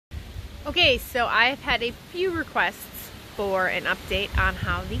Okay, so I've had a few requests for an update on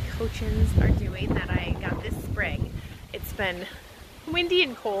how the Cochins are doing that I got this spring. It's been windy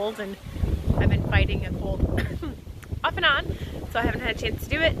and cold, and I've been fighting a cold off and on, so I haven't had a chance to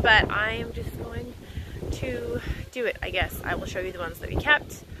do it, but I am just going to do it, I guess. I will show you the ones that we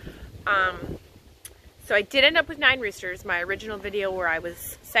kept. So I did end up with 9 roosters. My original video where I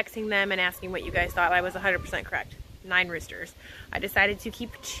was sexing them and asking what you guys thought, I was 100% correct. 9 roosters. I decided to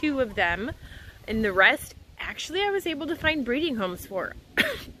keep 2 of them, and the rest, actually, I was able to find breeding homes for.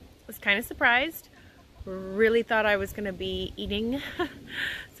 Was kind of surprised. Really thought I was going to be eating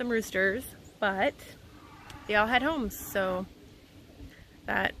some roosters, but they all had homes, so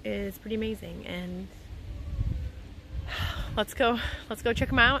that is pretty amazing. And let's go check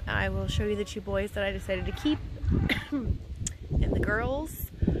them out. I will show you the 2 boys that I decided to keep and the girls.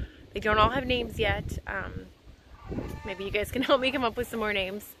 They don't all have names yet. Maybe you guys can help me come up with some more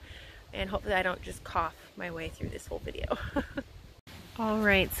names, and hopefully I don't just cough my way through this whole video.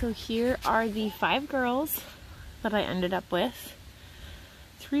 Alright, so here are the 5 girls that I ended up with.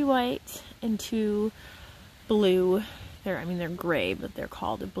 3 white and 2 blue. They're gray, but they're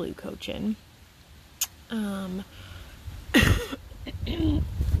called a blue Cochin.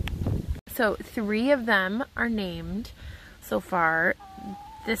 So 3 of them are named so far.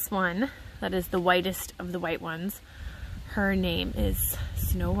 This one, that is the whitest of the white ones, her name is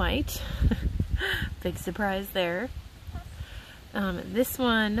Snow White. Big surprise there. This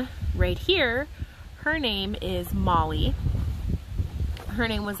one right here, her name is Molly. Her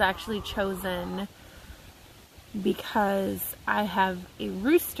name was actually chosen because I have a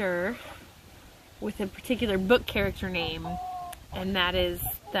rooster with a particular book character name, and that is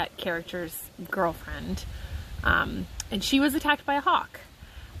that character's girlfriend. And she was attacked by a hawk,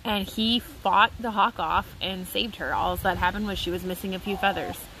 and he fought the hawk off and saved her. All that happened was she was missing a few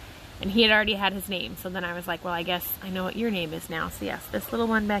feathers, and he had already had his name. So then I was like, well, I guess I know what your name is now. So yes, this little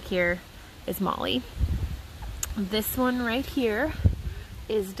one back here is Molly. This one right here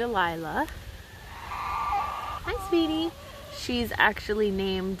is Delilah. Hi, sweetie. She's actually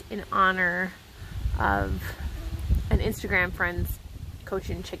named in honor of an Instagram friend's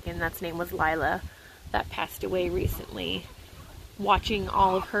Cochin chicken that's name was Lila, that passed away recently. Watching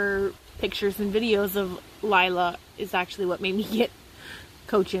all of her pictures and videos of Lila is actually what made me get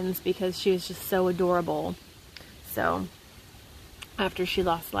Cochins, because she was just so adorable. So after she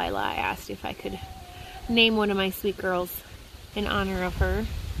lost Lila, I asked if I could name one of my sweet girls in honor of her,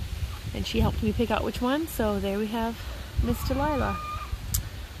 and she helped me pick out which one. So there we have Miss Delilah.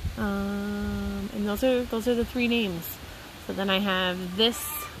 And those are the 3 names. So then I have this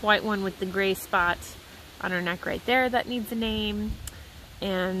white one with the gray spot on her neck right there that needs a name,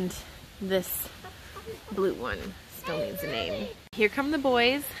 and this blue one still needs a name. Here come the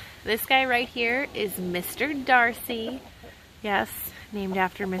boys. This guy right here is Mr. Darcy. Yes, named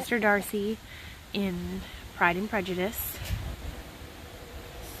after Mr. Darcy in Pride and Prejudice.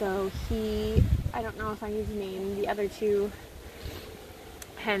 So I don't know if I need to name the other 2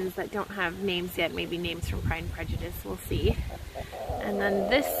 hens that don't have names yet, maybe names from Pride and Prejudice, we'll see. And then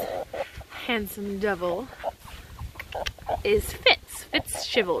this handsome devil is Fitz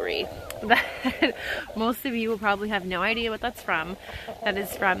Chivalry. Most of you will probably have no idea what that's from. That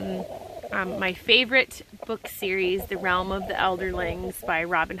is from my favorite book series, The Realm of the Elderlings by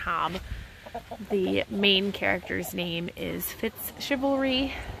Robin Hobb. The main character's name is Fitz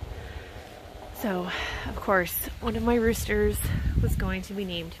Chivalry. So, of course, one of my roosters was going to be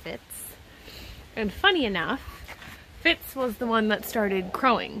named Fitz. And funny enough, Fitz was the one that started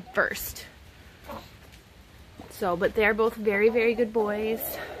crowing first. So, but they're both very, very good boys.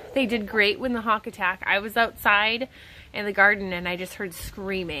 They did great when the hawk attacked. I was outside in the garden and I just heard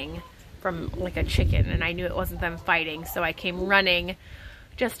screaming from like a chicken, and I knew it wasn't them fighting. So I came running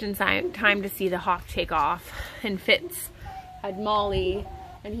just in time to see the hawk take off. And Fitz had Molly,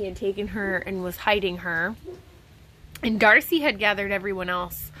 and he had taken her and was hiding her. And Darcy had gathered everyone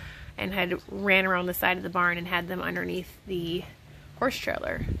else and had ran around the side of the barn and had them underneath the horse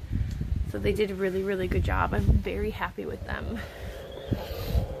trailer. So they did a really, really good job. I'm very happy with them.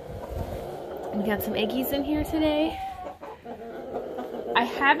 We got some eggies in here today. I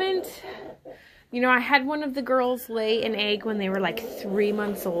haven't, I had one of the girls lay an egg when they were like 3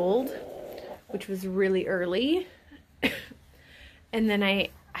 months old, which was really early. And then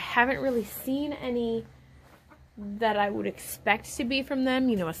I haven't really seen any that I would expect to be from them,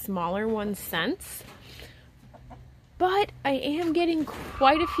 a smaller one since. But I am getting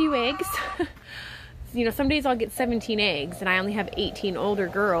quite a few eggs. Some days I'll get 17 eggs, and I only have 18 older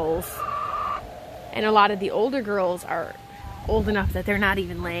girls. And a lot of the older girls are old enough that they're not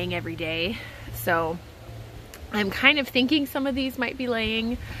even laying every day. So I'm kind of thinking some of these might be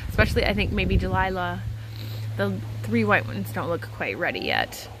laying, especially I think maybe Delilah. The 3 white ones don't look quite ready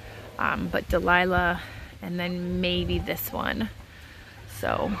yet, but Delilah and then maybe this one.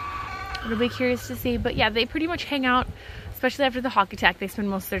 So it'll be curious to see. But yeah, they pretty much hang out, especially after the hawk attack. They spend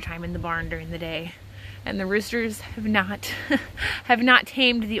most of their time in the barn during the day. And the roosters have not have not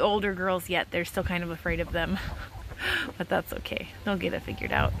tamed the older girls yet. They're still kind of afraid of them, but that's okay. They'll get it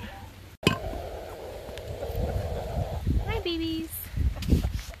figured out. Hi, babies.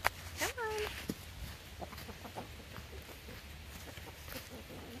 Come on.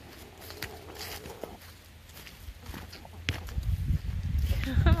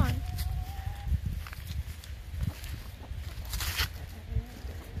 Come on.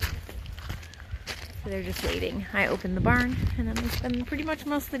 So they're just waiting. I open the barn and then they spend pretty much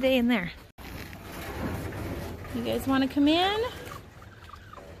most of the day in there. You guys want to come in?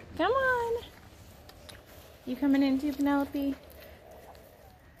 Come on. You coming in too, Penelope?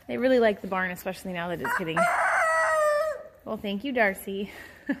 They really like the barn, especially now that it's getting... Well, thank you, Darcy.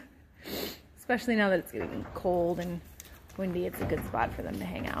 Especially now that it's getting cold and windy, it's a good spot for them to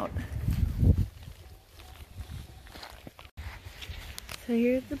hang out. So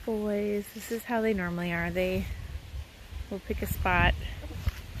here's the boys. This is how they normally are. They will pick a spot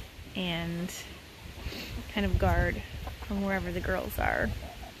and kind of guard from wherever the girls are.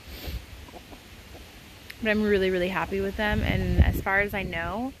 But I'm really, really happy with them. And as far as I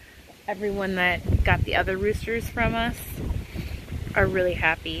know, everyone that got the other roosters from us are really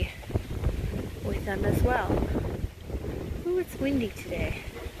happy with them as well. Ooh, it's windy today.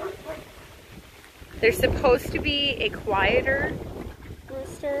 They're supposed to be a quieter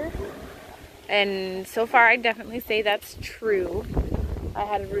rooster, and so far I definitely say that's true. I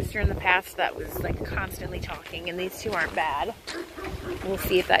had a rooster in the past that was like constantly talking, and these two aren't bad. We'll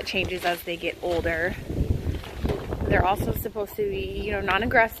see if that changes as they get older. They're also supposed to be, you know,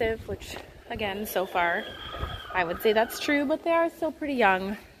 non-aggressive, which again, so far I would say that's true, but they are still pretty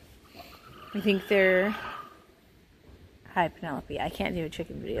young. I think they're... Hi, Penelope. I can't do a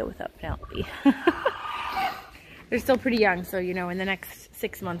chicken video without Penelope. They're still pretty young, so, you know, in the next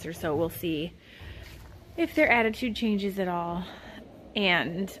 6 months or so, we'll see if their attitude changes at all.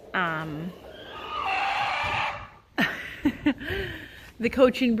 And, the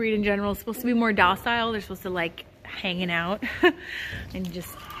Cochin breed in general is supposed to be more docile. They're supposed to like hanging out and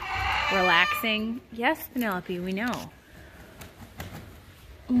just relaxing. Yes, Penelope, we know.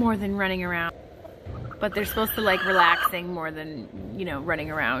 More than running around. But they're supposed to like relaxing more than, you know, running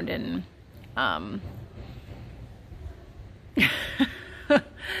around and,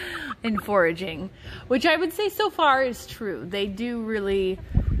 and foraging, which I would say so far is true. They do really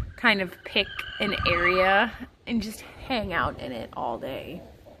kind of pick an area and just hang out in it all day.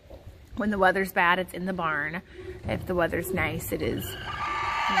 When the weather's bad, it's in the barn. If the weather's nice, it is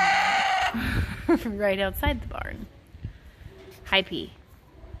right outside the barn. Hi, P.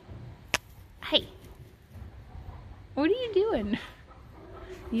 Hey. What are you doing?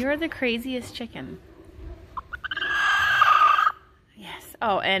 You're the craziest chicken. Yes.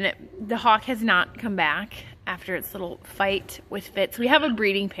 Oh, and the hawk has not come back after its little fight with Fitz. We have a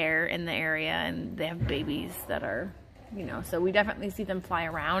breeding pair in the area, and they have babies that are, you know, so we definitely see them fly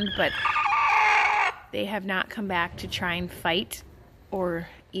around, but they have not come back to try and fight or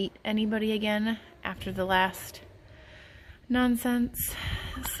eat anybody again after the last nonsense.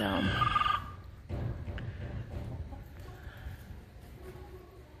 So...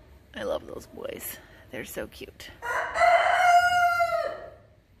 I love those boys. They're so cute.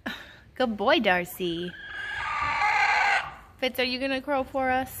 Good boy, Darcy. Fitz, are you gonna crow for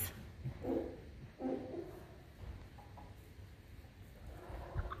us?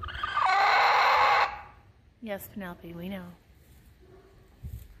 Yes, Penelope, we know.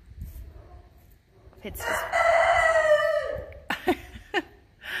 Fitz just...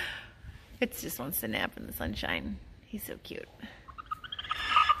 Fitz just wants to nap in the sunshine. He's so cute.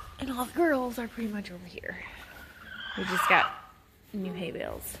 And all the girls are pretty much over here. We just got new hay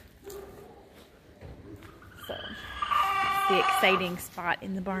bales. So, the exciting spot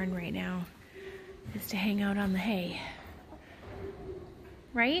in the barn right now is to hang out on the hay.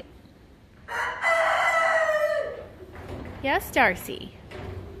 Right? Yes, Darcy?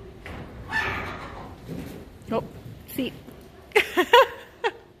 Oh, see.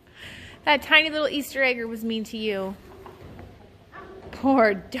 That tiny little Easter egger was mean to you.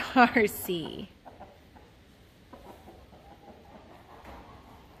 Poor Darcy.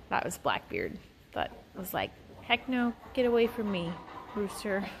 That was Blackbeard. That was like, heck no, get away from me,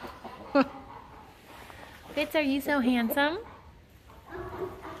 Rooster. Fitz, are you so handsome?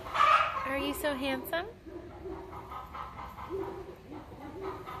 so handsome?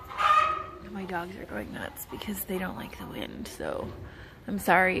 My dogs are going nuts because they don't like the wind, so I'm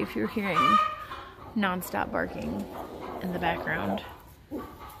sorry if you're hearing non-stop barking in the background.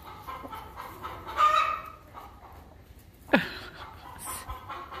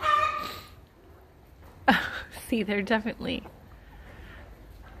 See, they're definitely...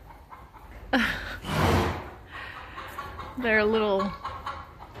 They're a little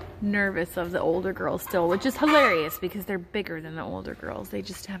nervous of the older girls still, which is hilarious because they're bigger than the older girls. They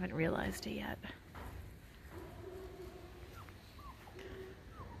just haven't realized it yet.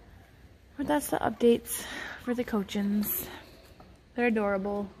 But that's the updates for the Cochins. They're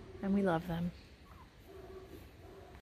adorable and we love them.